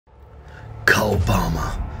Carl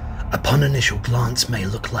Barmer. Upon initial glance may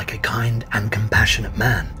look like a kind and compassionate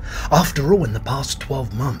man. After all, in the past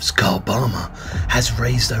 12 months, Carl Barmer has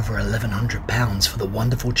raised over £1,100 for the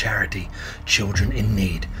wonderful charity Children in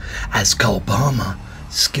Need, as Carl Barmer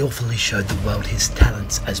skillfully showed the world his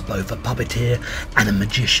talents as both a puppeteer and a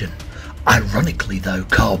magician. Ironically though,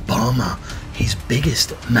 Carl Barmer, his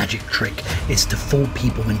biggest magic trick is to fool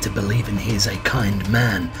people into believing he is a kind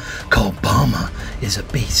man. Carl Barmer is a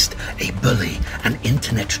beast, a bully, an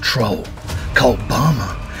internet troll. Carl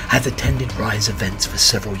Barmer has attended Rise events for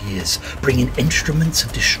several years, bringing instruments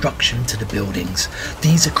of destruction to the buildings.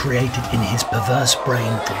 These are created in his perverse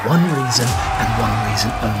brain for one reason and one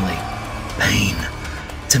reason only: pain.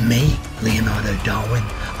 To me, Leonardo Darwin,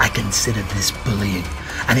 I consider this bullying.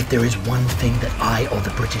 And if there is one thing that I or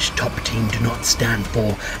the British top team do not stand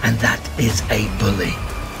for, and that is a bully.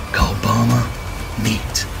 Carl Barmer,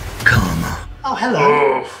 meet karma. Oh, hello.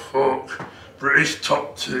 Oh, fuck. British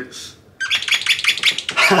top tits.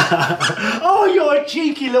 Oh, you're a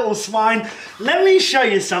cheeky little swine. Let me show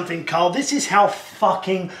you something, Carl. This is how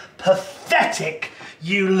fucking pathetic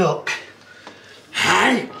you look.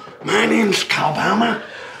 Hi, my name's Carl Barmer.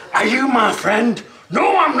 Are you my friend?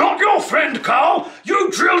 No, I'm not your friend, Carl.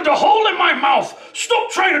 You drilled a hole in my mouth.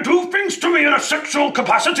 Stop trying to do things to me in a sexual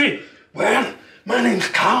capacity. Well, my name's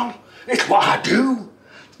Carl. It's what I do.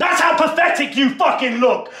 That's how pathetic you fucking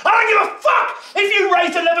look. I don't give a fuck if you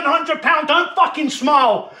raise £1,100. Don't fucking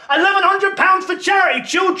smile. £1,100 for charity,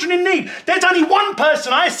 Children in Need. There's only one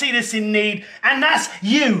person I see that's in need, and that's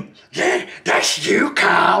you. Yeah, that's you,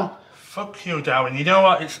 Carl. Fuck you, Darwin. You know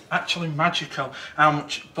what? It's actually magical how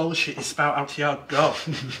much bullshit you spout out of your gut.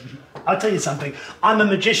 I'll tell you something. I'm a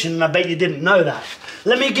magician, and I bet you didn't know that.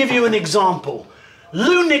 Let me give you an example.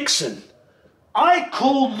 Lou Nixon. I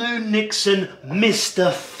call Lou Nixon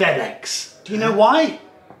Mr. Fedex. Do you know why?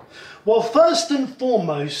 Well, first and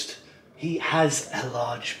foremost, he has a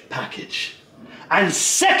large package. And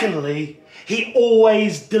secondly, he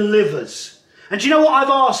always delivers. And do you know what I've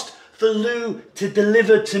asked for Lou to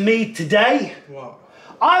deliver to me today? What?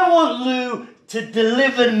 I want Lou to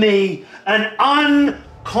deliver me an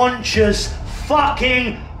unconscious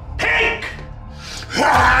fucking pig!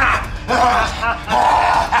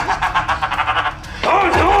 Oh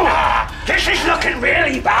no! This is looking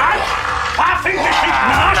really bad! I think this is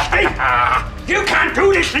nasty! You can't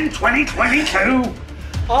do this in 2022!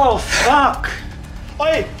 Oh, fuck!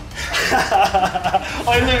 Oi!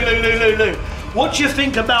 Oi, Lou. What do you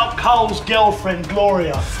think about Carl's girlfriend,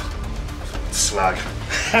 Gloria? Slag.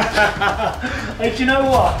 Hey, do you know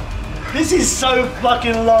what? This is so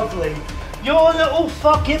fucking lovely. Your little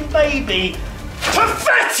fucking baby.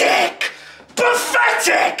 Pathetic!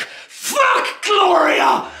 Pathetic! Fuck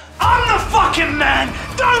Gloria! I'm the fucking man!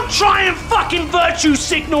 Don't try and fucking virtue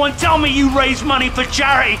signal and tell me you raise money for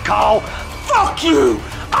charity, Carl! Fuck you!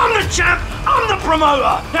 I'm the champ! I'm the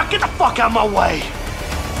promoter! Now get the fuck out of my way!